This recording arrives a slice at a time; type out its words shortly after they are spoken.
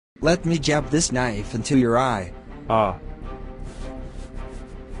Let me jab this knife into your eye. Ah.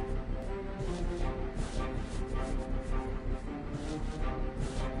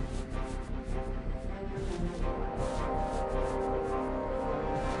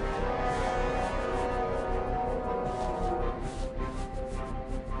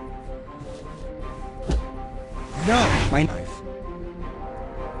 No! My knife.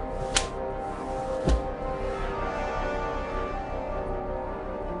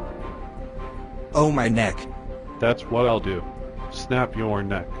 Oh, my neck. That's what I'll do. Snap your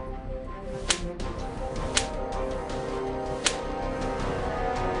neck.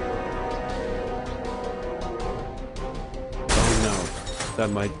 Oh no, that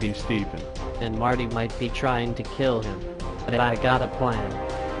might be Stephen. And Marty might be trying to kill him. But I got a plan.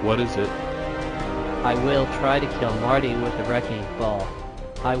 What is it? I will try to kill Marty with the wrecking ball.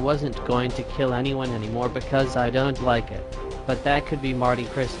 I wasn't going to kill anyone anymore because I don't like it. But that could be Marty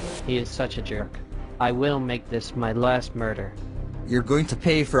Chris. He is such a jerk. I will make this my last murder. You're going to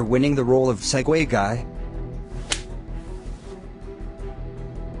pay for winning the role of Segway guy.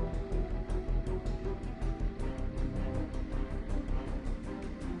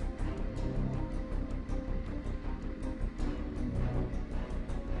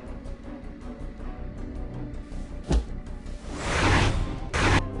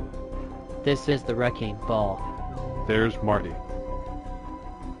 This is the wrecking ball. There's Marty.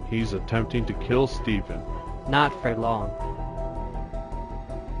 He's attempting to kill Stephen. Not for long.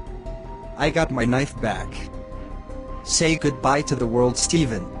 I got my knife back. Say goodbye to the world,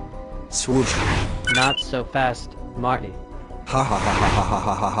 Steven. Swoosh. Not so fast, Marty. Ha ha ha ha ha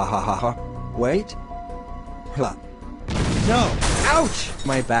ha ha ha ha ha ha. Wait. Huh. No! Ouch!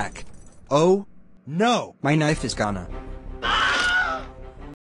 My back. Oh, no! My knife is gonna.